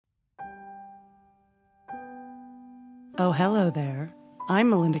Oh, hello there. I'm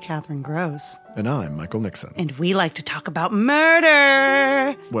Melinda Catherine Gross. And I'm Michael Nixon. And we like to talk about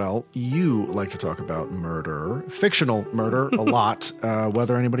murder. Well, you like to talk about murder, fictional murder, a lot,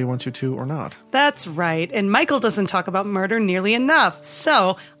 whether anybody wants you to or not. That's right. And Michael doesn't talk about murder nearly enough.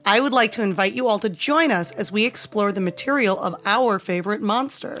 So I would like to invite you all to join us as we explore the material of our favorite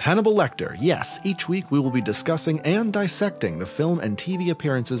monster. Hannibal Lecter. Yes, each week we will be discussing and dissecting the film and TV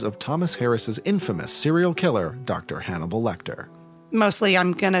appearances of Thomas Harris's infamous serial killer, Dr. Hannibal Lecter. Mostly,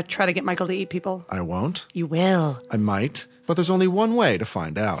 I'm going to try to get Michael to eat people. I won't. You will. I might, but there's only one way to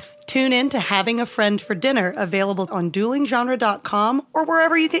find out. Tune in to Having a Friend for Dinner, available on duelinggenre.com or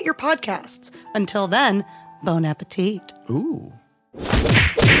wherever you get your podcasts. Until then, bon appetit. Ooh.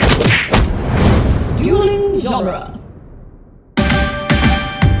 Dueling Genre.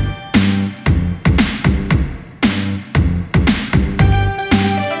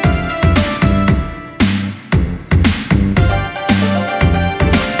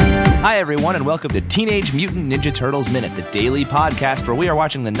 Hi, everyone, and welcome to Teenage Mutant Ninja Turtles Minute, the daily podcast where we are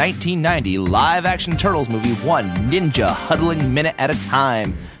watching the 1990 live-action Turtles movie one ninja huddling minute at a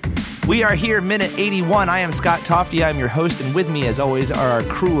time. We are here, minute 81. I am Scott Tofty. I'm your host, and with me, as always, are our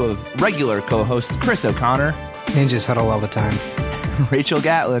crew of regular co-hosts, Chris O'Connor. Ninjas huddle all the time. Rachel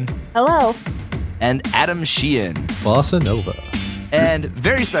Gatlin. Hello. And Adam Sheehan. Bossa Nova. And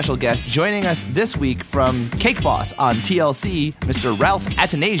very special guest joining us this week from Cake Boss on TLC, Mr. Ralph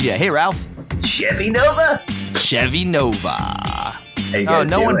Atanasia. Hey, Ralph. Chevy Nova. Chevy Nova. Oh,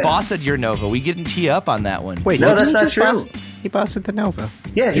 no one bossed your Nova. We didn't tee up on that one. Wait, no, that's not true. He bossed the Nova.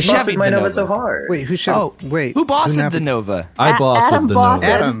 Yeah, he bossed my Nova so hard. Wait, who should? Who bossed the Nova? I bossed the Nova.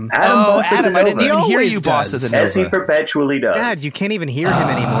 Adam. Adam, I didn't even hear you boss the Nova. As he perpetually does. God, you can't even hear him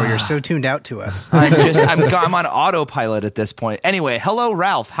anymore. You're so tuned out to us. I'm on autopilot at this point. Anyway, hello,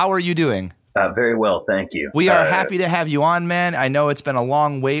 Ralph. How are you doing? Very well, thank you. We are happy to have you on, man. I know it's been a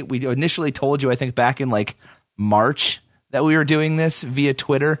long wait. We initially told you, I think, back in March that we were doing this via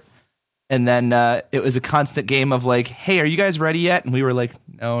Twitter. And then it was a constant game of hey, are you guys ready yet? And we were like,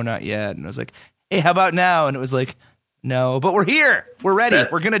 no, not yet. And I was like, hey, how about now? And it was like, no, but we're here. We're ready.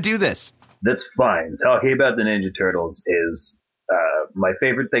 We're going to do this. That's fine. Talking about the Ninja Turtles is my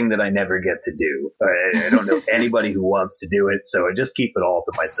favorite thing that I never get to do. I don't know anybody who wants to do it, so I just keep it all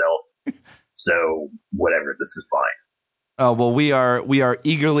to myself. So whatever, this is fine. Oh, well, we are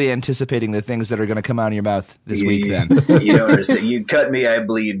eagerly anticipating the things that are going to come out of your mouth this week then. You don't understand. You cut me, I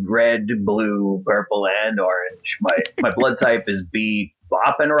bleed red, blue, purple, and orange. My blood type is B,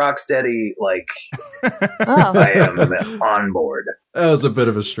 bop and rock steady. I am on board. That was a bit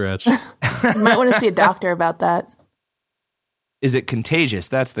of a stretch. You might want to see a doctor about that. Is it contagious?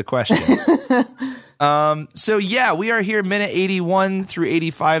 That's the question. So yeah, we are here minute 81 through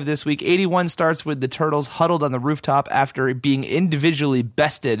 85 this week. 81 starts with the Turtles huddled on the rooftop after being individually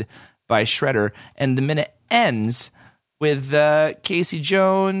bested by Shredder. And the minute ends with Casey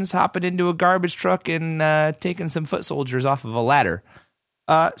Jones hopping into a garbage truck and taking some foot soldiers off of a ladder.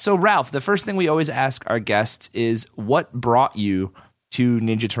 So Ralph, the first thing we always ask our guests is what brought you to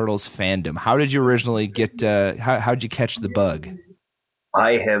Ninja Turtles fandom? How did you originally get, how'd you catch the bug?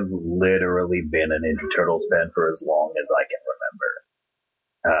 I have literally been a Ninja Turtles fan for as long as I can remember.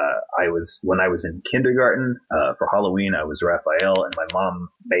 When I was in kindergarten, for Halloween, I was Raphael, and my mom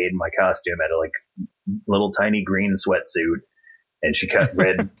made my costume out of little tiny green sweatsuit, and she cut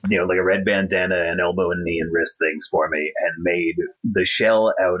red, a red bandana and elbow and knee and wrist things for me, and made the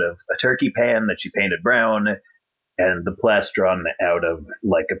shell out of a turkey pan that she painted brown, and the plastron out of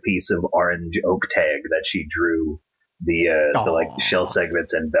a piece of orange oak tag that she drew the shell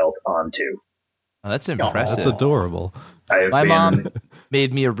segments and belt onto. Oh, that's impressive. That's adorable. My mom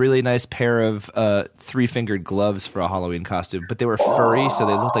made me a really nice pair of three-fingered gloves for a Halloween costume, but they were furry, so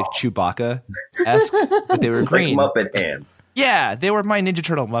they looked like Chewbacca-esque, but they were green. Muppet hands. Yeah, they were my Ninja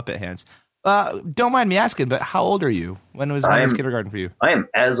Turtle Muppet hands. Don't mind me asking, but how old are you? When was kindergarten for you? I am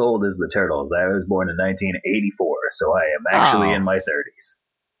as old as the Turtles. I was born in 1984, so I am actually in my 30s.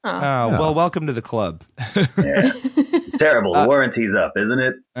 Well, welcome to the club. Yeah. It's terrible. The warranty's up, isn't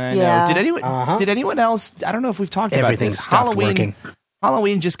it? I know. Did anyone else? I don't know if we've talked about this. Halloween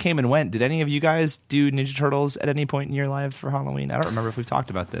just came and went. Did any of you guys do Ninja Turtles at any point in your life for Halloween? I don't remember if we've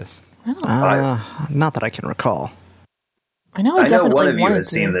talked about this. Not that I can recall. I know one of you has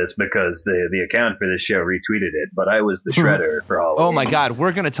seen this because the account for this show retweeted it, but I was the Shredder for Halloween. Oh my God,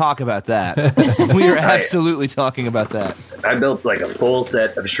 we're going to talk about that. We are absolutely talking about that. I built a full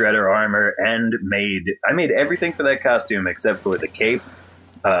set of Shredder armor and I made everything for that costume except for the cape,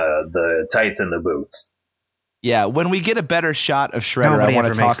 the tights, and the boots. Yeah, when we get a better shot of Shredder, I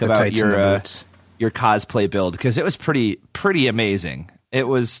want to talk about your cosplay build because it was pretty amazing. It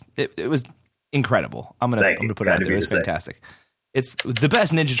was incredible. I'm gonna put it out there. It was fantastic. It's the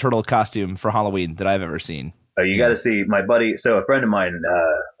best Ninja Turtle costume for Halloween that I've ever seen. Oh, you got to see my buddy. So a friend of mine,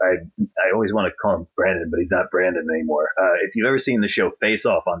 I always want to call him Brandon, but he's not Brandon anymore. If you've ever seen the show Face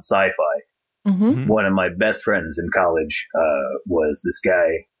Off on Sci-Fi, one of my best friends in college was this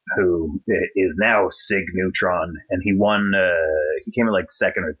guy who is now Sig Neutron, and he won. He came in like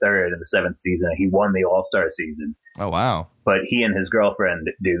second or third in the 7th season. He won the All-Star season. Oh wow! But he and his girlfriend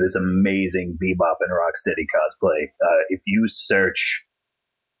do this amazing Bebop and Rocksteady cosplay. If you search.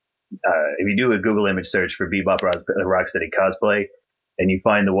 If you do a Google image search for Bebop Rocksteady cosplay, and you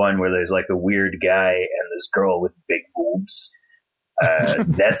find the one where there's like a weird guy and this girl with big boobs,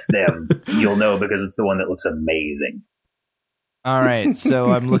 that's them. You'll know because it's the one that looks amazing. All right,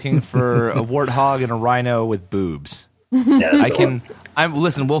 so I'm looking for a warthog and a rhino with boobs. Listen,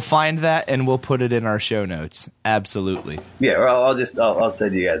 we'll find that and we'll put it in our show notes. Absolutely. Yeah, or I'll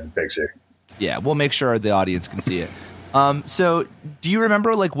send you guys a picture. Yeah, we'll make sure the audience can see it. So do you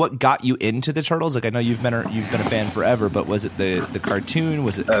remember like what got you into the Turtles? Like I know you've been a fan forever, but was it the cartoon?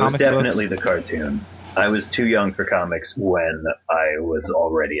 Was it comic books? It was definitely the cartoon. I was too young for comics when I was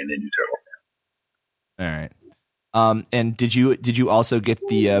already a Ninja Turtle. All right. And did you also get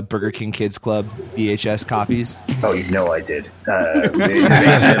the Burger King Kids Club VHS copies? Oh, you know I did.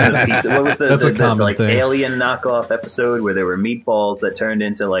 What was That's a common like thing. Alien knockoff episode where there were meatballs that turned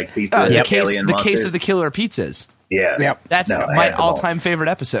into like pizza? The alien case of the killer pizzas. Yeah. Yep. That's my all-time favorite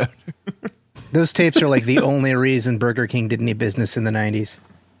episode. Those tapes are like the only reason Burger King did any business in the 90s.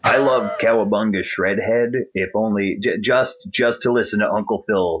 I love Cowabunga Shredhead, if only just to listen to Uncle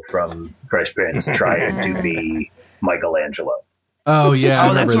Phil from Fresh Prince try to be Michelangelo. Oh yeah,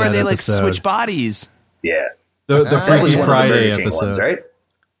 oh, that's where they like episode. switch bodies. Yeah, the that was Freaky one Friday of the Burger King episode, ones, right?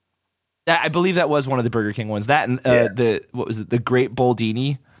 I believe that was one of the Burger King ones. That and the Great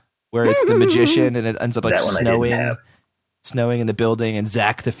Boldini, where it's the magician and it ends up like snowing in the building, and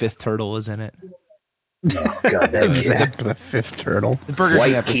Zack the Fifth Turtle is in it. Oh, God, that was Zack the Fifth Turtle. The Burger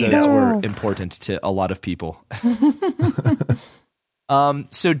King episodes Kino. were important to a lot of people.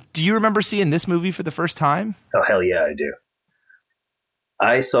 So do you remember seeing this movie for the first time? Oh, hell yeah, I do.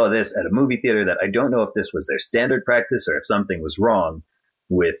 I saw this at a movie theater that I don't know if this was their standard practice or if something was wrong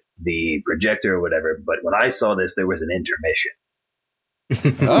with the projector or whatever, but when I saw this, there was an intermission.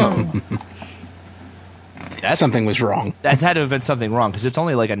 Oh. Something was wrong. That had to have been something wrong because it's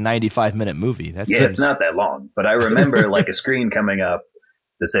only like a 95-minute movie. It's not that long, but I remember like a screen coming up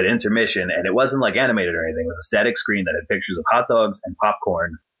that said intermission, and it wasn't like animated or anything. It was a static screen that had pictures of hot dogs and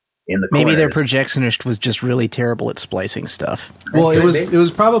popcorn in the corners. Maybe their projectionist was just really terrible at splicing stuff. Well, it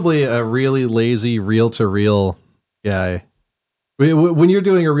was probably a really lazy reel-to-reel guy. When you're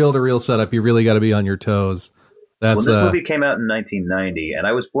doing a reel-to-reel setup, you really got to be on your toes. This movie came out in 1990, and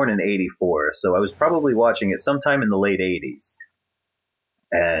I was born in 84, so I was probably watching it sometime in the late 80s.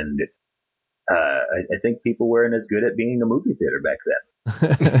 And I think people weren't as good at being a movie theater back then.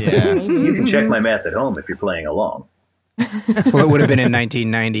 Yeah. You can check my math at home if you're playing along. Well, it would have been in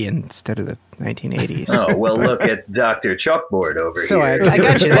 1990 instead of the 1980s. Oh, well, look at Dr. Chalkboard over here. So I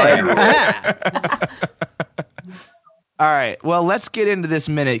got you there. All right. Well, let's get into this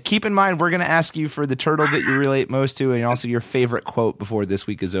minute. Keep in mind, we're going to ask you for the turtle that you relate most to and also your favorite quote before this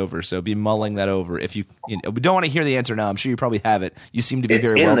week is over. So be mulling that over. If we don't want to hear the answer now. I'm sure you probably have it. You seem to be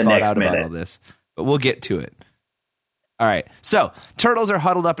very well thought out about all this. But we'll get to it. All right. So turtles are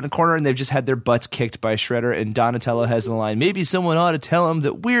huddled up in a corner and they've just had their butts kicked by Shredder. And Donatello has the line, maybe someone ought to tell them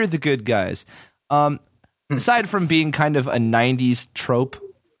that we're the good guys. Aside from being kind of a 90s trope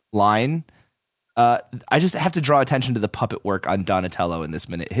line, I just have to draw attention to the puppet work on Donatello in this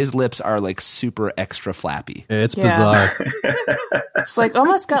minute. His lips are like super extra flappy. It's bizarre. It's like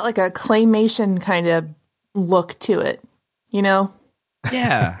almost got like a claymation kind of look to it, you know?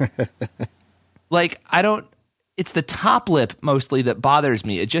 Yeah. Like it's the top lip mostly that bothers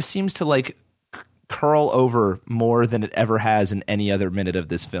me. It just seems to like curl over more than it ever has in any other minute of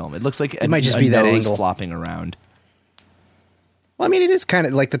this film. It looks like it might just be that nose angle flopping around. Well, I mean, it is kind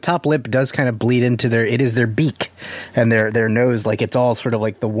of like the top lip does kind of bleed into their beak and their nose. Like it's all sort of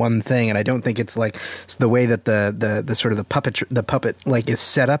like the one thing. And I don't think it's like the way that the sort of the puppet like is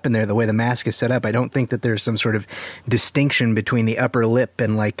set up in there, the way the mask is set up. I don't think that there's some sort of distinction between the upper lip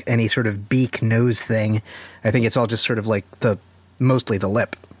and like any sort of beak nose thing. I think it's all just sort of like mostly the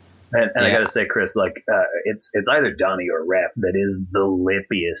lip. And I gotta say, Chris, like it's either Donnie or Raph that is the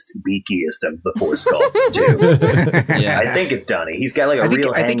lippiest, beakiest of the four sculpts too. Yeah, I think it's Donnie. He's got like a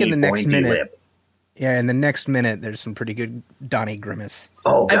real hangy, pointy lip. Yeah, in the next minute, there's some pretty good Donnie grimace.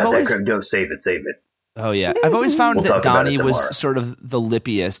 Oh god, always- that could go save it. Oh yeah, I've always found We'll that talk about it Donnie tomorrow. was sort of the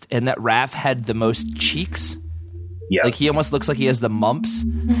lippiest, and that Raph had the most cheeks. Yeah, Like he almost looks like he has the mumps.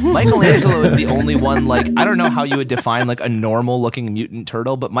 Michelangelo is the only one. Like I don't know how you would define like a normal looking mutant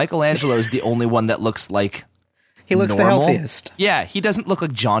turtle, but Michelangelo is the only one that looks like He looks normal. the healthiest. Yeah, he doesn't look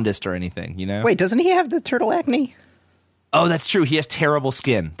like jaundiced or anything. You know? Wait, doesn't he have the turtle acne? Oh, that's true. He has terrible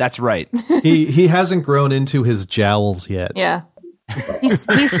skin. That's right. He hasn't grown into his jowls yet. Yeah. He's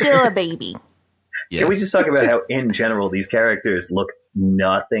still a baby. Yes. Can we just talk about how, in general, these characters look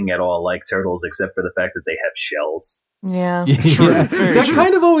nothing at all like turtles, except for the fact that they have shells? Yeah. Yeah, that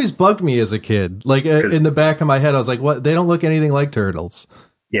kind of always bugged me as a kid. Like in the back of my head, I was like, "What? They don't look anything like turtles."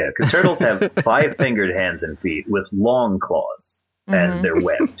 Yeah, because turtles have 5-fingered hands and feet with long claws, and they're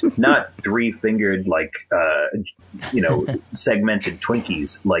webbed, not 3-fingered like segmented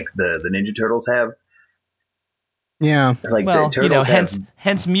Twinkies like the Ninja Turtles have. Yeah. Like well, the turtles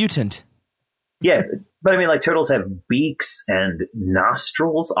hence mutant. Yeah, but I mean, like turtles have beaks and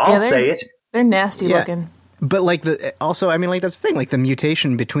nostrils. I'll they're- say it. They're nasty Yeah. looking. But like that's the thing, like the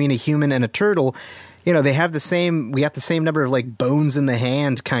mutation between a human and a turtle, we have the same number of like bones in the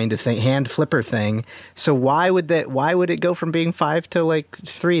hand kind of thing, hand flipper thing. So why would it go from being 5 to like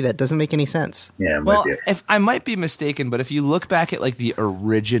 3? That doesn't make any sense. Yeah, I'm Well, with you. if I might be mistaken, but if you look back at like the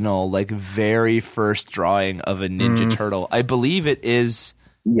original, like very first drawing of a Ninja Turtle, I believe it is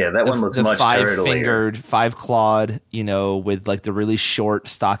Yeah, that one looks the much turtlier. 5-fingered, 5-clawed, with like the really short,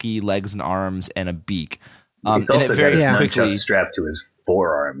 stocky legs and arms and a beak. He's And also it very got his quickly nunchuck strapped to his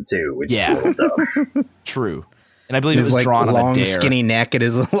forearm too, which Yeah. is a little dumb. true, and I believe His it was like drawn long, on a dare. skinny neck and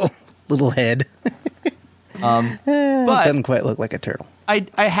his little head. But It doesn't quite look like a turtle. I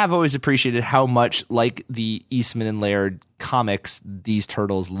have always appreciated how much like the Eastman and Laird comics these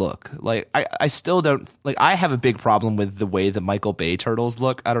turtles look. Like I still don't like. I have a big problem with the way the Michael Bay turtles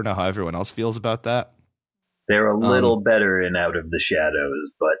look. I don't know how everyone else feels about that. They're a little better in Out of the Shadows,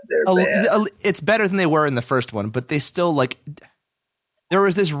 but they're bad. It's better than they were in the first one, but they still like. There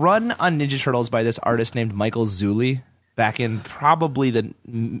was this run on Ninja Turtles by this artist named Michael Zulli back in probably the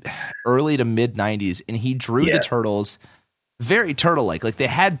early to mid 90s, and he drew the turtles very turtle-like. Like they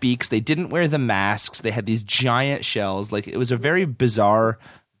had beaks, they didn't wear the masks, they had these giant shells. Like it was a very bizarre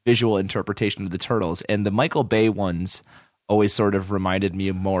visual interpretation of the turtles, and the Michael Bay ones always sort of reminded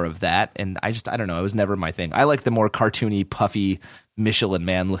me more of that. And I don't know, it was never my thing. I like the more cartoony, puffy Michelin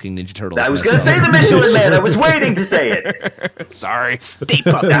Man looking Ninja Turtles. I was going to say the Michelin Man. I was waiting to say it. Sorry.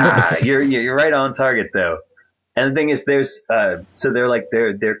 You're right on target though. And the thing is, there's so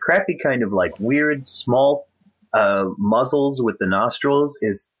they're crappy, kind of like weird small muzzles with the nostrils.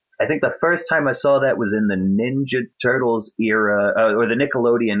 I think the first time I saw that was in the Ninja Turtles era or the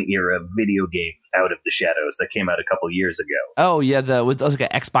Nickelodeon era video game Out of the Shadows that came out a couple years ago. Oh yeah, that was like an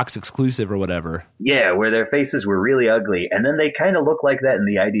Xbox exclusive or whatever. Yeah, where their faces were really ugly, and then they kind of look like that in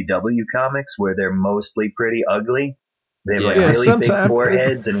the IDW comics, where they're mostly pretty ugly. They have like really big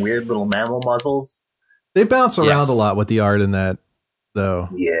foreheads and weird little mammal muzzles. They bounce around a lot with the art in that, though.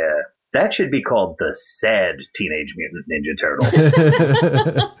 Yeah, that should be called the sad Teenage Mutant Ninja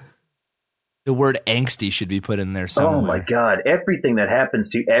Turtles. The word angsty should be put in there somewhere. Oh my god, everything that happens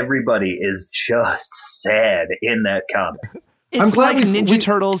to everybody is just sad in that comic. It's I'm glad like we- Ninja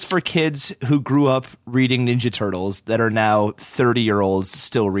Turtles for kids who grew up reading Ninja Turtles that are now 30-year-olds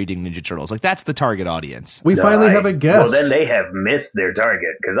still reading Ninja Turtles. Like that's the target audience. We finally have a guest. Well, then they have missed their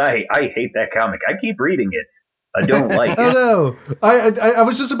target, because I hate that comic. I keep reading it. I don't like Oh it. no! I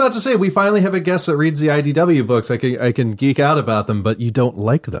was just about to say we finally have a guest that reads the IDW books. I can geek out about them, but you don't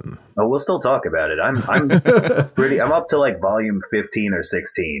like them. Oh, we'll still talk about it. I'm I'm up to like volume 15 or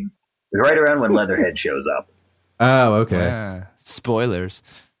 16, right around when Leatherhead shows up. Oh, okay. Spoilers.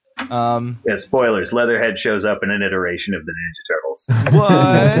 Yeah, spoilers. Leatherhead shows up in an iteration of the Ninja Turtles.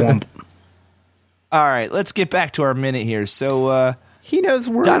 What? All right, let's get back to our minute here. So, He knows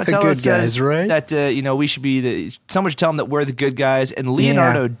we're the Donatello good says guys, right? that we should be someone should tell him that we're the good guys, and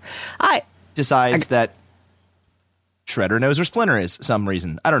Leonardo decides that Shredder knows where Splinter is. Some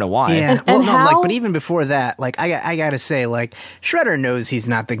reason I don't know why. Yeah, And- and how- but even before that, like I gotta say, like Shredder knows he's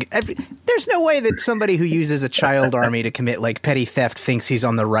not there's no way that somebody who uses a child army to commit like petty theft thinks he's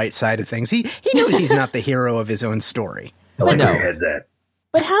on the right side of things. He knows he's not the hero of his own story. I like No. where your head's at.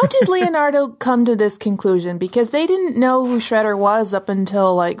 But how did Leonardo come to this conclusion? Because they didn't know who Shredder was up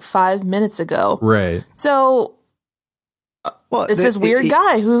until like 5 minutes ago. Right. So Well, it's this weird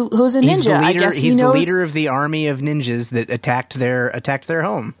guy who's a He's the ninja. leader, I guess he he's knows. the leader of the army of ninjas that attacked their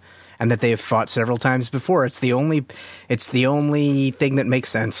home, and that they have fought several times before. It's the only thing that makes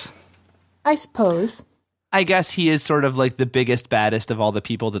sense. I suppose. I guess he is sort of like the biggest, baddest of all the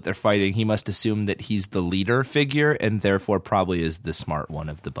people that they're fighting. He must assume that he's the leader figure and therefore probably is the smart one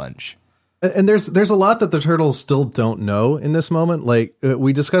of the bunch. And there's a lot that the Turtles still don't know in this moment. Like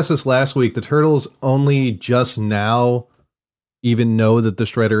we discussed this last week, the Turtles only just now even know that the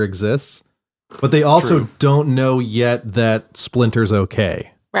Shredder exists, but they also don't know yet that Splinter's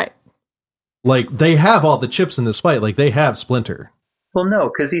okay. Right. Like they have all the chips in this fight. Like they have Splinter. Well, no,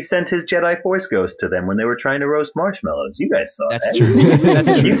 because he sent his Jedi Force Ghost to them when they were trying to roast marshmallows. You guys saw That's that. true.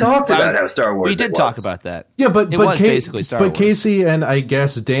 That's true. You talked about how Star Wars. We did talk about that. Yeah, but It was basically Star Wars. Casey and I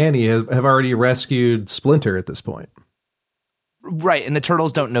guess Danny have already rescued Splinter at this point. Right, and the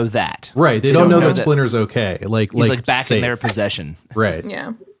Turtles don't know that. Right, they don't know that Splinter's okay. Like he's like back safe. in their possession. Right.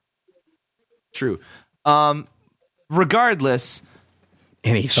 Yeah. True. Regardless,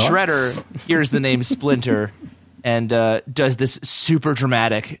 Any thoughts? Shredder hears the name Splinter and does this super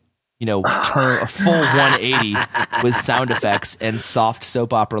dramatic, turn a full 180 with sound effects and soft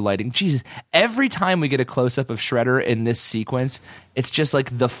soap opera lighting. Jesus, every time we get a close up of Shredder in this sequence, it's just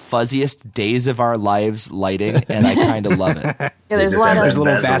like the fuzziest Days of Our Lives lighting, and I kind of love it. Yeah, there's a lot There's of a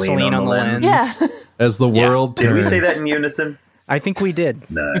little Vaseline on the lens. yeah. As the world Did we turns. say that in unison? I think we did.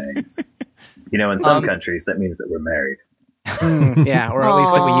 Nice. In some countries, that means that we're married. Yeah, or at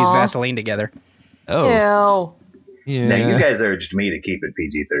least that we use Aw. Vaseline together. Oh, Ew. yeah. Now, you guys urged me to keep it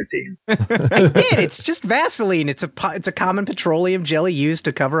PG-13. I did. It's just Vaseline. It's a common petroleum jelly used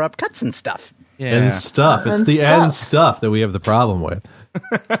to cover up cuts and stuff. Yeah. And stuff. It's And the stuff. end stuff that we have the problem with.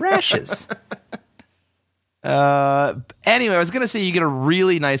 Rashes. Anyway, I was going to say you get a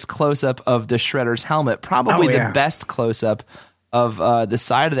really nice close-up of the Shredder's helmet, probably Oh, yeah. the best close-up of the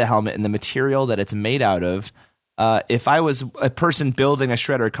side of the helmet and the material that it's made out of. If I was a person building a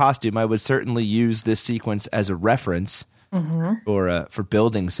Shredder costume, I would certainly use this sequence as a reference for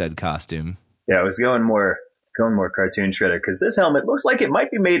building said costume. Yeah, I was going more cartoon Shredder because this helmet looks like it might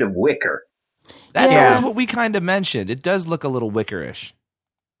be made of wicker. That's Yeah. always what we kind of mentioned. It does look a little wickerish.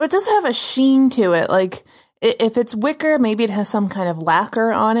 But it does have a sheen to it. Like, if it's wicker, maybe it has some kind of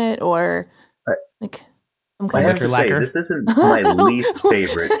lacquer on it or like some I kind have of to say, lacquer. this isn't my least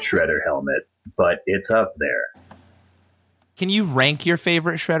favorite Shredder helmet, but it's up there. Can you rank your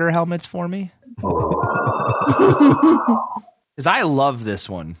favorite Shredder helmets for me? Because I love this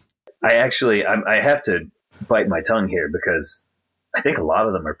one. I have to bite my tongue here because I think a lot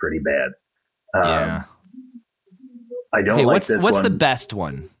of them are pretty bad. Yeah. I don't Okay, like what's this what's one. the best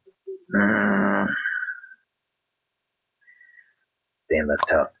one? Damn, that's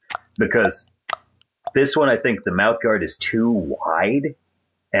tough. Because this one, I think the mouth guard is too wide,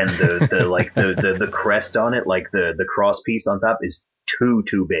 and the crest on it, like the cross piece on top, is too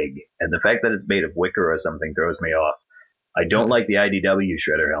big. And the fact that it's made of wicker or something throws me off. I don't like the IDW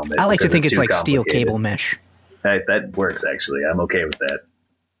Shredder helmet. I like to because think it's too like steel complicated. cable mesh. That works, actually. I'm okay with that.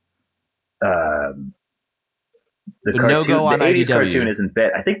 The But no cartoon, go on the 80s IDW. cartoon isn't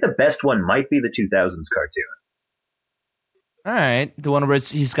bad. I think the best one might be the 2000s cartoon. All right. The one where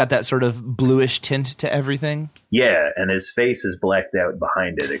he's got that sort of bluish tint to everything. Yeah, and his face is blacked out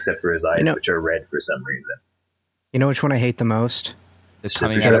behind it, except for his eyes, which are red for some reason. You know which one I hate the most? The Super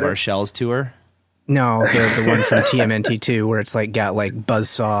Coming Out of Shredder? Our Shells tour. No, the one from TMNT2 where it's like got like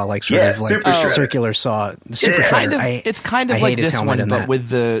buzzsaw, like sort Yeah, of like Super Shredder. circular saw. Super Yeah. Shredder. It's kind of I like hate his this helmet one, in but that. with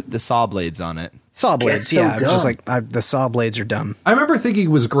the saw blades on it. Saw blades, so yeah. It's just dumb. like the saw blades are dumb. I remember thinking it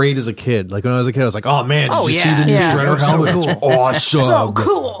was great as a kid. Like when I was a kid, I was like, "Oh man, did Oh, you yeah. see the new Yeah. Shredder So helmet? cool. It's awesome." so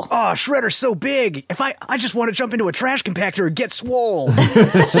cool. Oh, Shredder's so big. If I just want to jump into a trash compactor and get swole.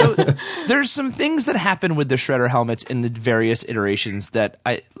 So there's some things that happen with the Shredder helmets in the various iterations that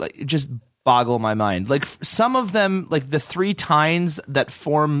I like just boggle my mind. Like some of them, like the three tines that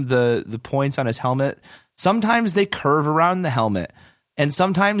form the points on his helmet, sometimes they curve around the helmet, and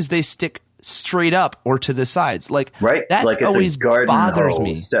sometimes they stick straight up or to the sides. Like Right? that Like it's always a garden bothers hoe.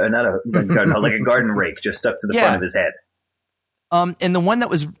 me. Not a garden hoe, like a garden rake just stuck to the Yeah. front of his head. And the one that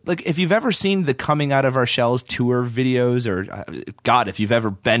was like, if you've ever seen the Coming Out of Our Shells tour videos, or God, if you've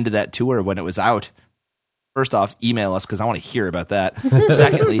ever been to that tour when it was out, first off, email us because I want to hear about that.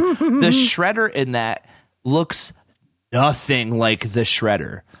 Secondly, the Shredder in that looks nothing like the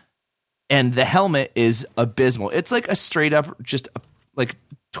Shredder, and the helmet is abysmal. It's like a straight up, just like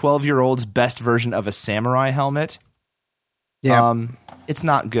 12-year-old's best version of a samurai helmet. Yeah. It's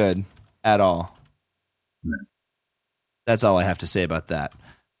not good at all. That's all I have to say about that.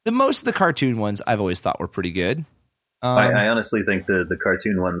 Most of the cartoon ones I've always thought were pretty good. I honestly think the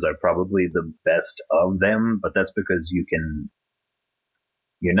cartoon ones are probably the best of them, but that's because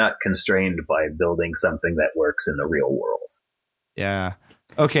you're not constrained by building something that works in the real world. Yeah.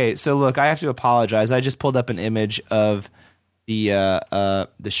 Okay, so look, I have to apologize. I just pulled up an image of the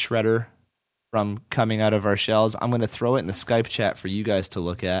Shredder from coming out of our shells. I'm going to throw it in the Skype chat for you guys to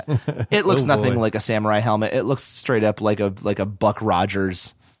look at. It looks nothing like a samurai helmet. It looks straight up like a Buck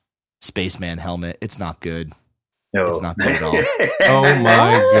Rogers spaceman helmet. It's not good. No. It's not good at all. Oh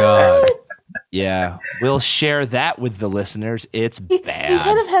my god. Yeah, we'll share that with the listeners. It's bad. He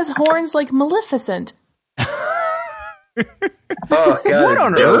kind of has horns like Maleficent. Oh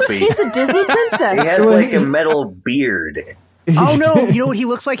god, it's dopey. He's a Disney princess. He has like a metal beard. Oh no! You know what he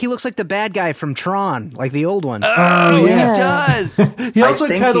looks like? He looks like the bad guy from Tron, like the old one. Oh, yeah. He does. He also I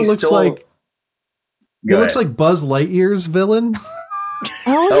think kind of he looks stole- like he Go looks ahead. like Buzz Lightyear's villain.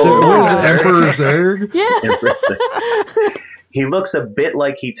 Oh, Where's yeah. Emperor Zurg? Yeah. He looks a bit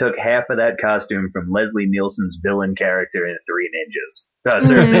like he took half of that costume from Leslie Nielsen's villain character in Three Ninjas.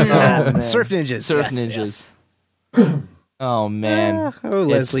 Surf Ninjas. Surf Ninjas. Surf Yes, Ninjas. Oh man. Oh,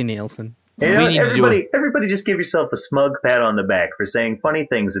 Leslie Nielsen. You know, We need to do everybody just give yourself a smug pat on the back for saying funny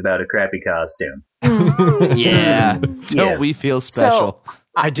things about a crappy costume. Yeah. Don't Yes. we feel special?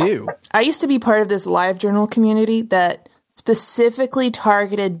 I do. I used to be part of this live journal community that specifically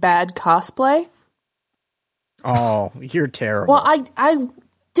targeted bad cosplay. Oh, you're terrible. Well, I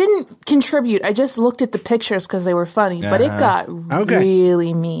didn't contribute. I just looked at the pictures because they were funny, but it got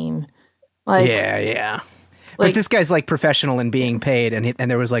really mean. Like, yeah. like- But this guy's like professional in being paid,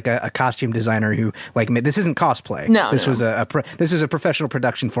 and there was like a costume designer who like this isn't cosplay. This was this was a professional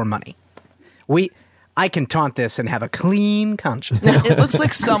production for money. I can taunt this and have a clean conscience. It looks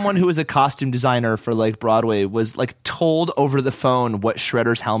like someone who was a costume designer for like Broadway was like told over the phone what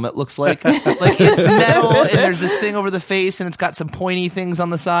Shredder's helmet looks like. Like it's metal and there's this thing over the face and it's got some pointy things on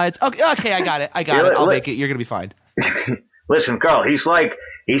the sides. Okay, I got it. I'll make it. You're gonna be fine. Listen, Carl, he's like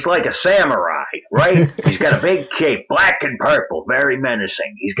a samurai, right? He's got a big cape, black and purple, very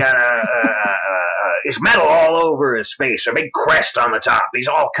menacing. He's got his metal all over his face, a big crest on the top. He's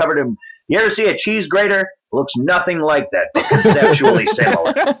all covered in. You ever see a cheese grater? Looks nothing like that, but conceptually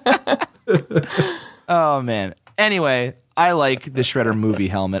similar. Oh man. Anyway, I like the Shredder movie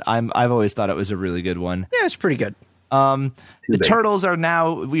helmet. I've always thought it was a really good one. Yeah, it's pretty good. The Turtles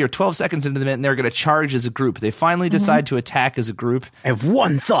we are 12 seconds into the minute and they're going to charge as a group. They finally decide to attack as a group. I have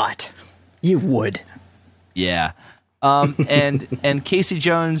one thought. You would. Yeah. And Casey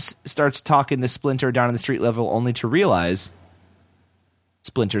Jones starts talking to Splinter down on the street level only to realize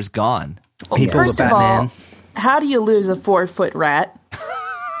Splinter's gone. People first with of all, Batman. how do you lose a 4-foot rat?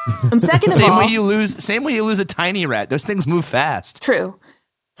 And second of Same all, way you lose a tiny rat. Those things move fast. true.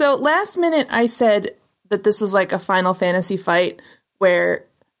 So last minute, I said that this was like a Final Fantasy fight where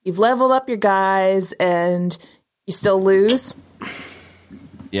you've leveled up your guys and you still lose.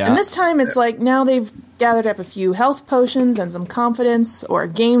 Yeah. And this time it's like now they've gathered up a few health potions and some confidence or a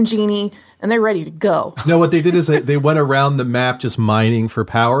game genie and they're ready to go. No, what they did is they went around the map just mining for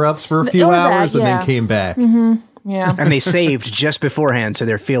power-ups for a few Or that, hours and yeah. then came back. Yeah. And they saved just beforehand, so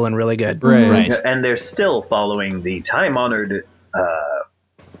they're feeling really good. Right. And they're still following the time-honored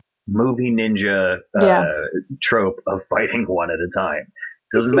movie ninja trope of fighting one at a time.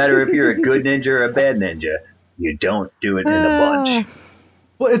 Doesn't matter if you're a good ninja or a bad ninja. You don't do it in a bunch.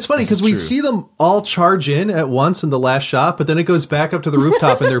 Well, it's funny because we see them all charge in at once in the last shot, but then it goes back up to the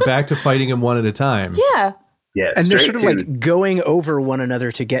rooftop and they're back to fighting him one at a time. Yeah. Yeah, And they're straight sort of to like going over one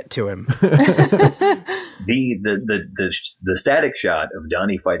another to get to him. the static shot of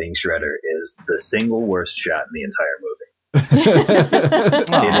Donnie fighting Shredder is the single worst shot in the entire movie.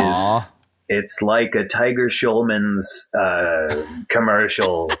 It's like a Tiger Schulman's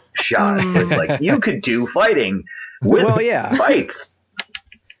commercial shot. It's like you could do fighting with fights.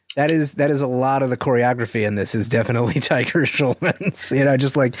 That is a lot of the choreography in this is definitely Tiger Schulman's.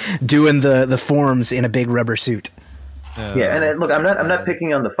 Just like doing the forms in a big rubber suit. Yeah, and look, I'm not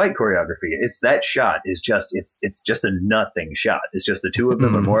picking on the fight choreography. It's that shot is just it's just a nothing shot. It's just the two of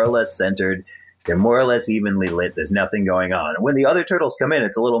them are more or less centered. They're more or less evenly lit. There's nothing going on. And when the other turtles come in,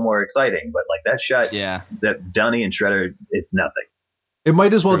 it's a little more exciting. But like that shot, that Donnie and Shredder, it's nothing. It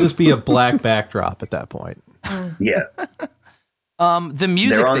might as well just be a black backdrop at that point. Yeah. The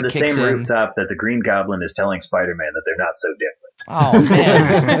music they're on that the kicks same in. rooftop that the Green Goblin is telling Spider-Man that they're not so different. Oh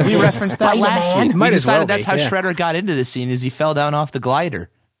man, we referenced that last Spider-Man? week. We Might as decided well that's be, how yeah. Shredder got into the scene, is he fell down off the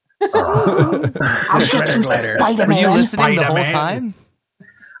glider. I'll get you, Were Spider-Man. you listening the whole time?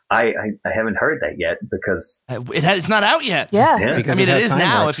 I haven't heard that yet because It's not out yet. Yeah. Because I mean, of it how is time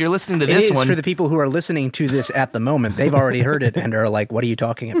now. works. If you're listening to It this is one, for the people who are listening to this at the moment. They've already heard it and are like, "What are you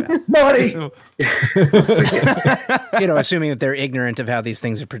talking about?" Buddy. Assuming that they're ignorant of how these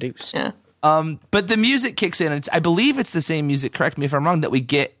things are produced. Yeah. But the music kicks in. I believe it's the same music, correct me if I'm wrong, that we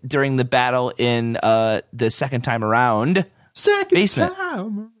get during the battle in the second time around. Basement.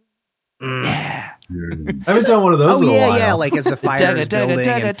 Time. Yeah. I haven't done one of those in a while. Yeah, like as the fire is building and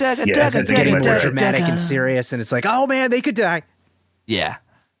it's getting more Dugga, dramatic and serious, and it's like, oh man, they could die. Yeah.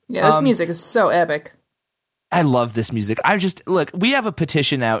 Yeah, this music is so epic. I love this music. Look, we have a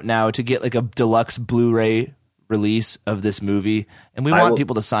petition out now to get like a deluxe Blu-ray release of this movie, and we want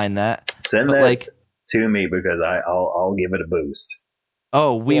people to sign that. Send that to me because I'll give it a boost.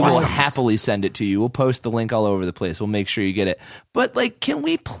 Oh, we will happily send it to you. We'll post the link all over the place. We'll make sure you get it. But like, can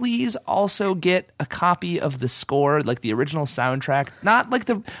we please also get a copy of the score, like the original soundtrack? Not like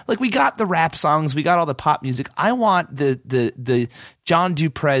we got the rap songs, we got all the pop music. I want the John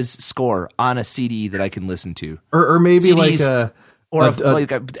Duprez score on a CD that I can listen to, or maybe CDs, like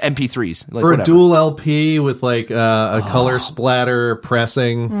MP3s, like or whatever. a dual LP with like a color splatter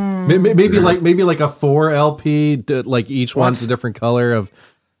pressing. Maybe like a 4 LP, like each one's a different color of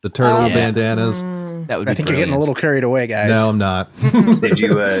the turtle bandanas. That would be I think brilliant. you're getting a little carried away, guys. No, I'm not. Did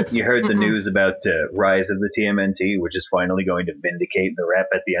you heard the news about Rise of the TMNT, which is finally going to vindicate the rap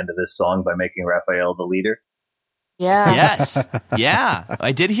at the end of this song by making Raphael the leader? Yeah. Yes. Yeah.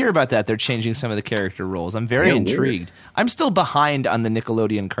 I did hear about that. They're changing some of the character roles. I'm very intrigued. I'm still behind on the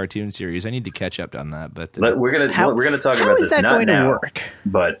Nickelodeon cartoon series. I need to catch up on that. But we're gonna talk how about is this that not going to now, work?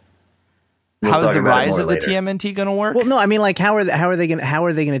 but how is the rise of the later. TMNT going to work? Well, no, I mean, like, how are they going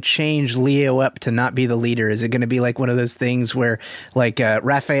to change Leo up to not be the leader? Is it going to be like one of those things where, like,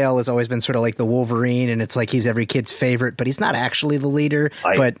 Raphael has always been sort of like the Wolverine, and it's like he's every kid's favorite, but he's not actually the leader,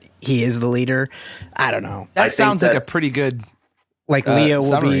 but he is the leader. I don't know. That sounds like a pretty good. Like Leo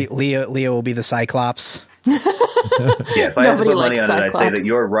summary. Leo will be the Cyclops. Yeah, if I had to Nobody put money likes on it, I'd say Cyclops. that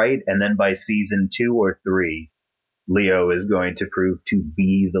you're right, and then by season 2 or 3, Leo is going to prove to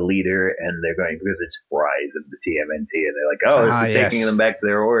be the leader, and they're going because it's Rise of the TMNT, and they're like, oh, this is taking them back to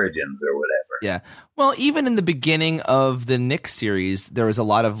their origins or whatever. Yeah. Well, even in the beginning of the Nick series, there was a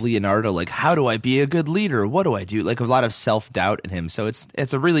lot of Leonardo, like, how do I be a good leader? What do I do? Like a lot of self-doubt in him. So it's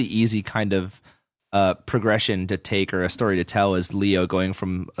a really easy kind of progression to take, or a story to tell, as Leo going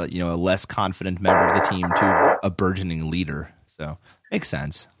from a less confident member of the team to a burgeoning leader. So makes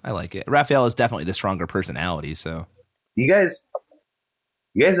sense. I like it. Raphael is definitely the stronger personality. So You guys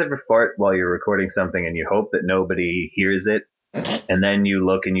ever fart while you're recording something and you hope that nobody hears it, and then you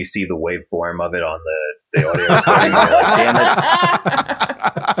look and you see the waveform of it on the audio recording, and you're like, damn it.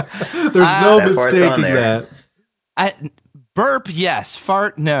 There's no That part's on mistaking there. that. burp, yes.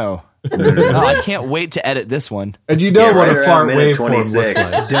 Fart, no. Oh, I can't wait to edit this one. And you know Yeah, what right a around fart minute waveform 26.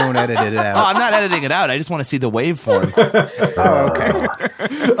 looks like. Don't edit it Oh, out. I'm not editing it out. I just want to see the waveform. Okay.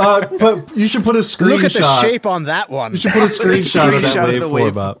 But you should put a screenshot. Look at the shape on that one. You should put a screenshot of that Screenshot of the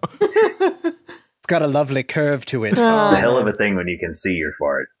waveform up. It's got a lovely curve to it. It's a hell of a thing when you can see your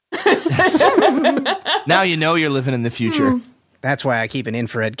fart. Now you know you're living in the future. That's why I keep an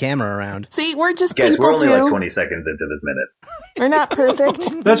infrared camera around. See, we're just Guys, people we're only too. like 20 seconds into this minute. We're not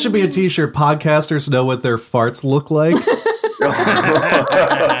perfect. That should be a t-shirt. Podcasters know what their farts look like.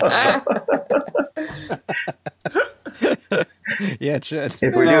 Yeah, it should.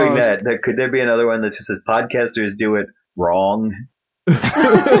 If we're doing that, could there be another one that just says podcasters do it wrong?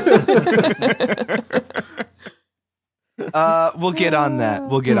 We'll get on that.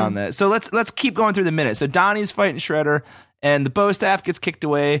 We'll get on that. So let's keep going through the minutes. So Donnie's fighting Shredder, and the bow staff gets kicked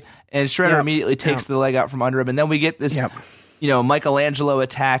away, and Shredder immediately takes the leg out from under him, and then we get this, Michelangelo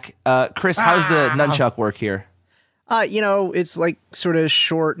attack. Chris, how's the nunchuck work here? It's like sort of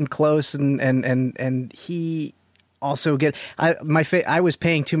short and close, and he also I was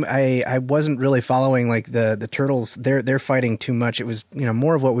paying too. I wasn't really following like the turtles. They're fighting too much. It was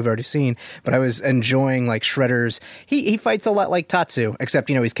more of what we've already seen. But I was enjoying like Shredder's. He fights a lot like Tatsu, except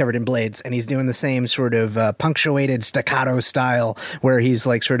he's covered in blades, and he's doing the same sort of punctuated staccato style where he's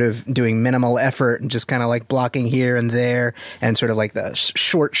like sort of doing minimal effort and just kind of like blocking here and there, and sort of like the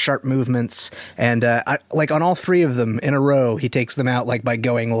short, sharp movements. And like on all three of them in a row, he takes them out like by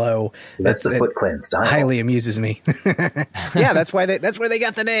going low. That's the Foot Clan style. Highly amuses me. Yeah, that's where they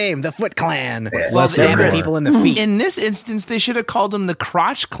got the name, the Foot Clan. Yeah, Well, stabbing more. people in the feet. In this instance, they should have called him the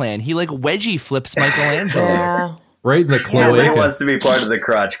Crotch Clan. He like wedgie flips Michelangelo. Yeah. Right in the Nobody cloaca. wants to be part of the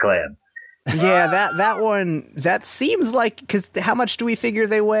Crotch Clan. Yeah, that one, that seems like, because how much do we figure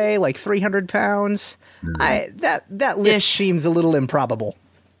they weigh? Like 300 pounds? That lift Ish. seems a little improbable.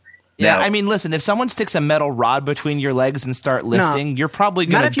 Yeah, Now- I mean, listen, if someone sticks a metal rod between your legs and start lifting, you're probably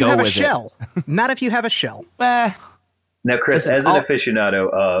going Not to if you go have a with shell. Not if you have a shell. it. Now, Chris, Listen, as an I'll- aficionado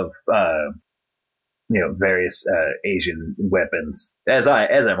of various Asian weapons, as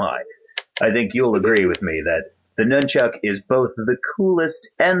am I, I think you'll agree with me that the nunchuck is both the coolest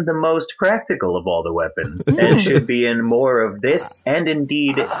and the most practical of all the weapons, and should be in more of this and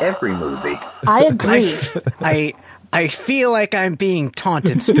indeed every movie. I agree. I feel like I'm being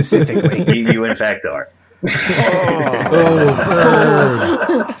taunted specifically. You in fact are.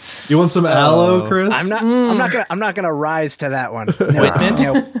 Burn. You want some aloe, Chris? I'm not gonna rise to that one. No,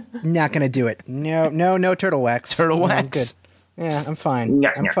 not gonna do it. No turtle wax. Turtle No, I'm wax. good. Yeah, I'm fine.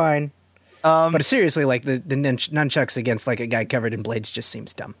 I'm fine. But seriously, like the nunchucks against like a guy covered in blades just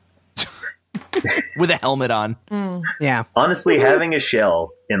seems dumb. With a helmet on. Yeah. Honestly, having a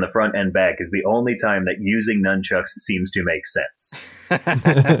shell in the front and back is the only time that using nunchucks seems to make sense.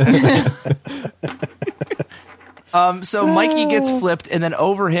 So Mikey gets flipped, and then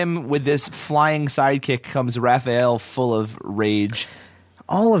over him with this flying sidekick comes Raphael, full of rage.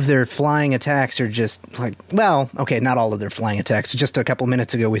 All of their flying attacks are just like, well, okay, not all of their flying attacks. Just a couple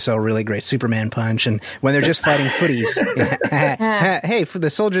minutes ago, we saw a really great Superman punch, and when they're just fighting footies, hey, the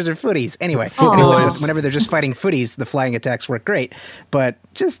soldiers are footies. Anyway, whenever they're just fighting footies, the flying attacks work great, but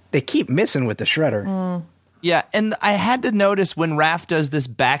just they keep missing with the Shredder. Yeah, and I had to notice when Raph does this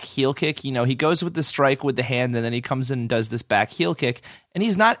back heel kick, you know, he goes with the strike with the hand, and then he comes in and does this back heel kick, and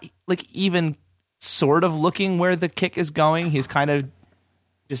he's not like even sort of looking where the kick is going. He's kind of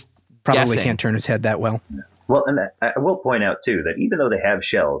just Probably guessing. can't turn his head that well. Well, and I will point out, too, that even though they have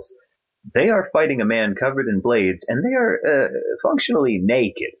shells, they are fighting a man covered in blades, and they are functionally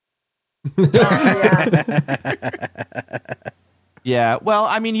naked. Yeah, well,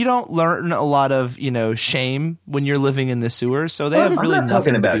 I mean, you don't learn a lot of, shame when you're living in the sewers, so they have really I'm not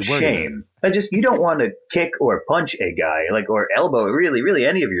nothing talking to about be worried shame. You don't want to kick or punch a guy, or elbow, really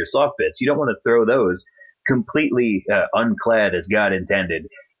any of your soft bits. You don't want to throw those completely unclad as God intended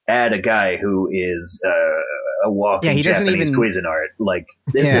at a guy who is a walking he doesn't Japanese even- Cuisinart.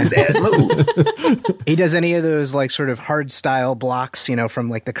 It's a bad move. He does any of those like sort of hard style blocks, from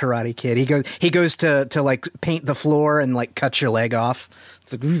like the Karate Kid. He goes to like paint the floor and like cut your leg off.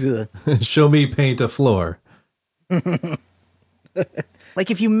 It's like, ugh. Show me paint a floor. Like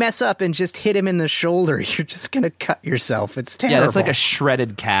if you mess up and just hit him in the shoulder, you're just gonna cut yourself. It's terrible. Yeah, that's like a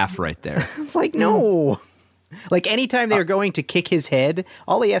shredded calf right there. It's like no. Like anytime they're going to kick his head,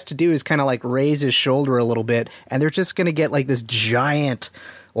 all he has to do is kind of like raise his shoulder a little bit, and they're just going to get like this giant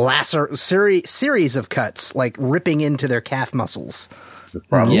series of cuts, like ripping into their calf muscles.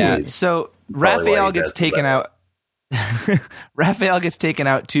 Probably. Yeah, so Probably why Raphael he gets does taken that. out. Raphael gets taken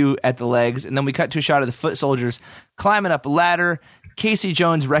out too at the legs, and then we cut to a shot of the foot soldiers climbing up a ladder. Casey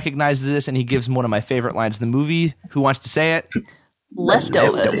Jones recognizes this, and he gives one of my favorite lines in the movie. Who wants to say it?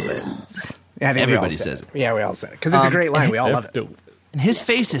 Leftovers. Yeah, I think we all Everybody said says it. Yeah, we all said it because it's a great line. We all love it. And his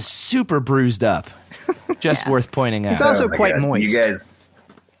face is super bruised up. Just worth pointing out. It's also Oh my quite God. moist. You guys,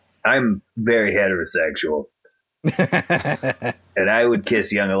 I'm very heterosexual. And I would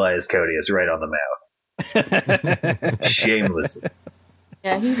kiss young Elias Codius right on the mouth. Shamelessly.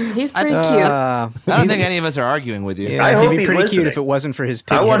 Yeah, he's pretty cute. I don't think any of us are arguing with you. Yeah, I he'd hope be he's pretty listening. cute if it wasn't for his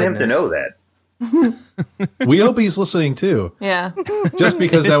I want him to pig-headedness. know that. We hope he's listening too, Yeah. just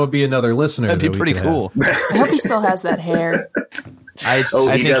because that would be another listener. That'd be that we pretty could cool. I hope he still has that hair. I he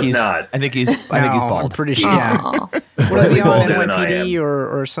think does he's not. I think he's I'm bald. pretty sure. Yeah. Aw. Was he on Bolder than I NYPD am.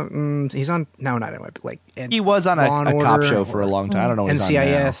 or something? He's on not NYPD. Like He was on a Law and cop Order show for a long time. I don't know what he's on now.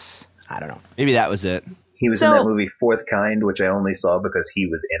 NCIS. I don't know. Maybe that was it. He was So- in that movie Fourth Kind, which I only saw because he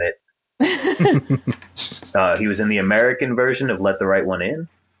was in it. He was in the American version of Let the Right One In.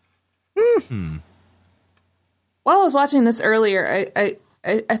 While I was watching this earlier, I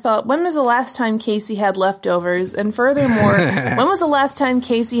thought, when was the last time Casey had leftovers? And furthermore, when was the last time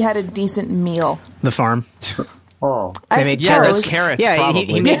Casey had a decent meal? The farm. Oh, I made Yeah, those suppose, carrots. Yeah, probably.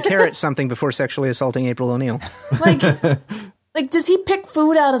 he made carrots something before sexually assaulting April O'Neil. like, does he pick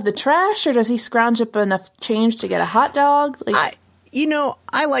food out of the trash, or does he scrounge up enough change to get a hot dog? Like,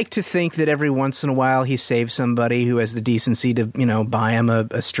 I like to think that every once in a while he saves somebody who has the decency to, buy him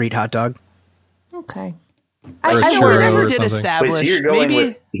a street hot dog. okay. Or a I churro worry. never or did something. wait, so establish. you're going Maybe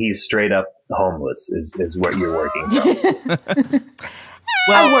with he's straight up homeless is what you're working from.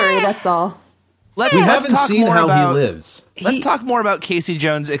 I worry, that's all. let's We let's haven't talk seen more how about, he lives. Let's talk more about Casey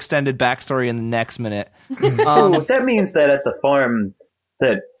Jones' extended backstory in the next minute. Oh, that means that at the farm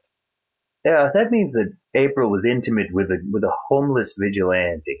that means that April was intimate with a homeless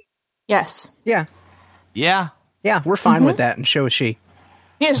vigilante. Yes. Yeah. Yeah, Yeah, we're fine with that, and so is she.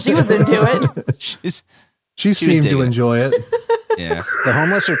 Yeah, she was into it. she's She seemed to digging. enjoy it. yeah. The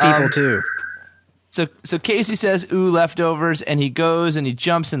homeless are people, too. So Casey says, "Ooh, leftovers," and he goes and he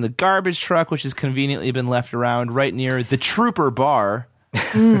jumps in the garbage truck, which has conveniently been left around right near the Trooper bar.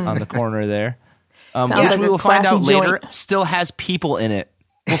 on the corner there. Sounds Which like we a will find out classy later joint. still has people in it.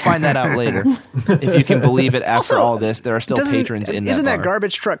 We'll find that out later. If you can believe it, after all this, there are still patrons in that Isn't that bar.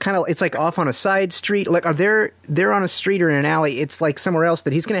 garbage truck kind of? It's like off on a side street. Like, are they're on a street or in an alley? It's like somewhere else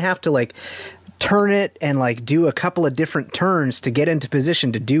that he's going to have to like turn it and like do a couple of different turns to get into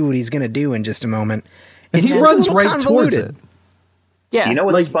position to do what he's going to do in just a moment. And he It's a runs little right towards convoluted. it. Yeah. You know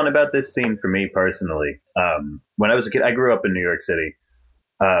what's fun about this scene for me personally? When I was a kid, I grew up in New York City,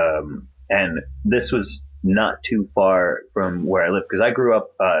 and this was not too far from where I live because I grew up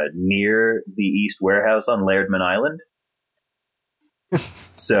near the East Warehouse on Lairdman Island.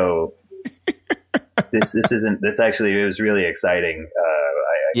 So this actually it was really exciting.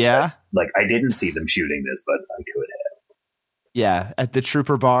 I didn't see them shooting this, but I could have. Yeah, at the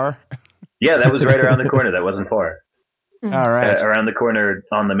Trooper Bar. Yeah, that was right around the corner. That wasn't far. All right. Around the corner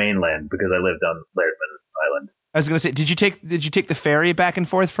on the mainland because I lived on Lairdman Island. I was going to say, did you take the ferry back and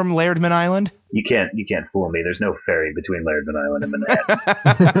forth from Lairdman Island? You can't fool me. There's no ferry between Lairdman Island and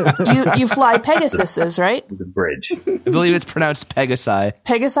Manhattan. You fly Pegasuses, right? It's a bridge. I believe it's pronounced Pegasi.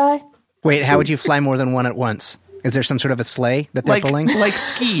 Pegasi? Wait, how would you fly more than one at once? Is there some sort of a sleigh that they're pulling? Like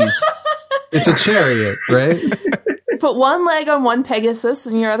skis. It's a chariot, right? Put one leg on one Pegasus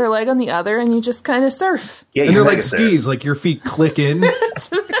and your other leg on the other, and you just kind of surf. Yeah, And they're like Pegasus. skis, like your feet click in.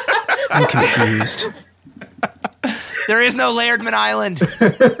 I'm confused. There is no Lairdman Island.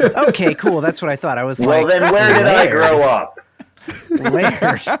 Okay, cool. That's what I thought. I was Well, like, then where did I grow up?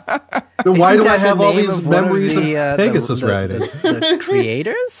 Laird. Then why Isn't do I that have the all name these of one of memories of the, Pegasus the riding? The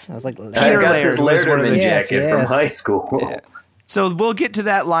creators? I was like, I Peter got Laird this was one of Lairderman the- jacket Yes, from yes. high school. So we'll get to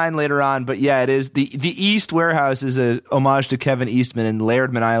that line later on, but yeah, it is the East Warehouse is a homage to Kevin Eastman, and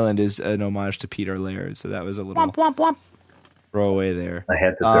Lairdman Island is an homage to Peter Laird. So that was a little throwaway there. I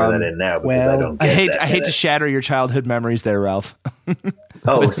had to throw that in now because I well, don't. Get I hate to that shatter your childhood memories there, Ralph.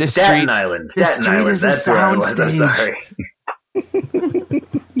 Oh, with this Staten street- Island. this Staten street Island. is a That's where I was. I'm soundstage. sorry.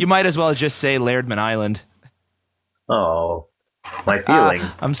 You might as well just say Lairdman Island. Oh, my feeling.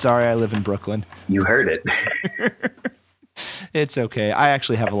 I'm sorry, I live in Brooklyn. You heard it. It's okay. I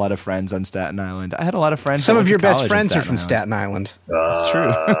actually have a lot of friends on Staten Island. I had a lot of friends. some that of went your to best college in friends are from Island. Staten Island. It's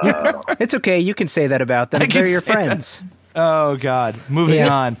true. It's okay. You can say that about them. I can They're your say that. friends. Oh God. Moving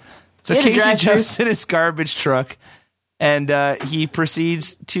Yeah. on. So You had to Casey drive jumps in his garbage truck, and he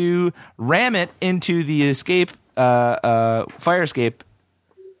proceeds to ram it into the fire escape,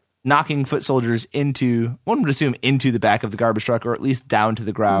 knocking foot soldiers into, one would assume, into the back of the garbage truck, or at least down to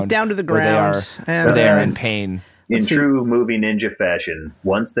the ground. Down to the where ground. where they are And, in pain. In see. true movie ninja fashion,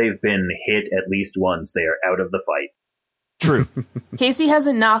 once they've been hit at least once, they are out of the fight. True. Casey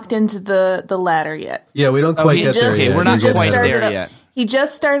hasn't knocked into the ladder yet. Yeah, we don't quite he get there just- yet. Okay, we're not he just quite started there up- yet. He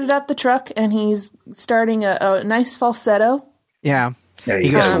just started up the truck, and he's starting a nice falsetto. Yeah. There He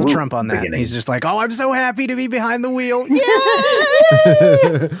you goes go. full Whoop, Trump on that. beginning. He's just like, oh, I'm so happy to be behind the wheel.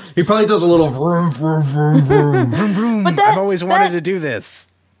 Yeah. He probably does a little vroom, vroom, vroom, vroom. But that, I've always wanted to do this.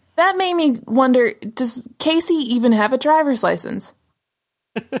 That made me wonder, does Casey even have a driver's license?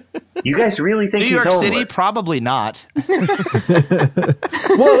 You guys really think New he's York City, homeless? probably not.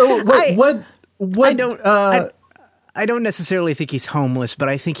 Well, I- what? I don't necessarily think he's homeless, but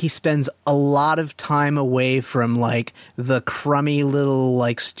I think he spends a lot of time away from like the crummy little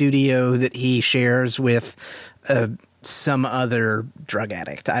like studio that he shares with some other drug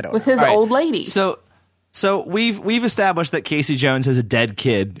addict. I don't With know. his All right. old lady. So we've established that Casey Jones has a dead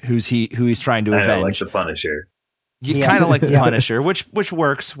kid who he's trying to I know, like avenge. the Punisher. You kind of like the Punisher, which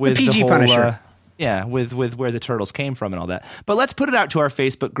works with the PG whole, Punisher. with where the turtles came from and all that. But let's put it out to our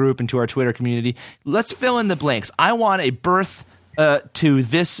Facebook group and to our Twitter community. Let's fill in the blanks. I want a birth to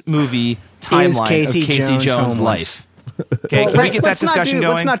this movie timeline Casey of Casey Jones Jones' homeless? life. Okay, can we get that discussion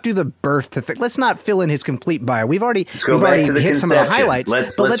going? Let's not do the birth to thing. Let's not fill in his complete bio. We've already Let's go we've back already to the hit some of conception. the highlights.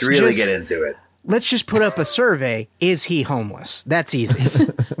 Let's but really just, get into it. Let's just put up a survey. Is he homeless? That's easy.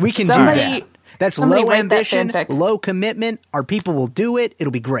 We can Somebody- do that. That's somebody low write that ambition, fanfic. low commitment. Our people will do it.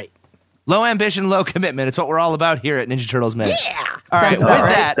 It'll be great. Low ambition, low commitment. It's what we're all about here at Ninja Turtles Minute. Yeah. All right. Sounds With about right.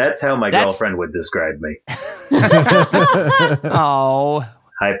 that, That's how my that's- girlfriend would describe me. oh.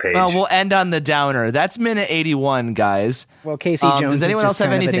 Hi, Paige. Well, we'll end on the downer. That's minute 81, guys. Well, Casey Jones. Does is anyone just else have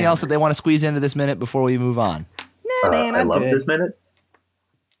kind of a anything else that downer. they want to squeeze into this minute before we move on? Nah, man, I I'm love good. this minute.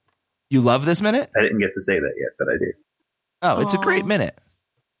 You love this minute? I didn't get to say that yet, but I do. Oh, it's a great minute.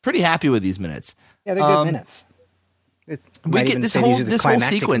 Pretty happy with these minutes. Yeah, they're good minutes. We get this whole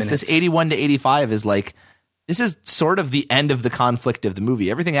sequence, this 81 to 85 is like, this is sort of the end of the conflict of the movie.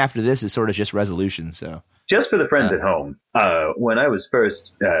 Everything after this is sort of just resolution. So Just for the friends at home, when I was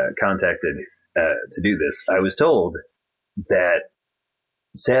first contacted to do this, I was told that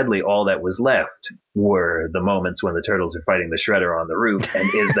sadly, all that was left were the moments when the turtles are fighting the Shredder on the roof.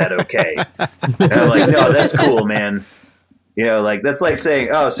 And is that okay? And I'm like, no, that's cool, man. You know, like, that's like saying,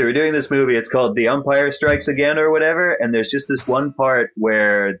 oh, so we're doing this movie, it's called The Umpire Strikes Again or whatever, and there's just this one part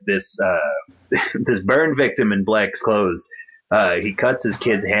where this this burn victim in Black's clothes, he cuts his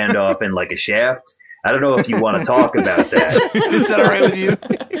kid's hand off in, like, a shaft. I don't know if you want to talk about that. Is that all right with you?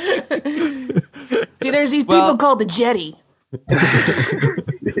 See, there's these people called the Jetty.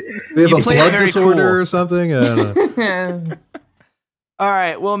 They have a play it blood very disorder cool. or something? I don't know. All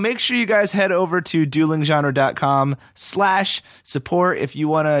right. Well, make sure you guys head over to duelinggenre.com/support if you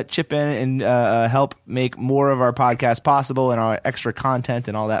want to chip in and help make more of our podcast possible and our extra content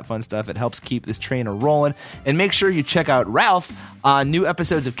and all that fun stuff. It helps keep this train rolling. And make sure you check out Ralph on new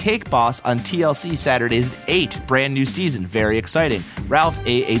episodes of Cake Boss on TLC Saturdays at 8. Brand new season. Very exciting. Ralph,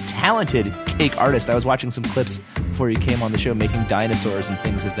 a talented cake artist. I was watching some clips before you came on the show making dinosaurs and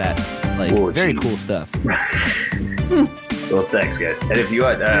things of that. Like, very cool stuff. Well, thanks, guys. And if you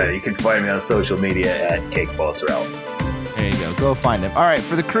want, you can find me on social media at Cake Boss Ralph. There you go. Go find him. All right.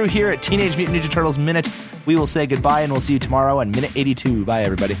 For the crew here at Teenage Mutant Ninja Turtles Minute, we will say goodbye, and we'll see you tomorrow on Minute 82. Bye,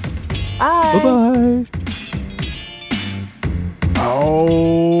 everybody. Bye. Bye-bye.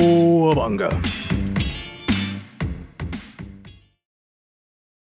 Oh, bunga.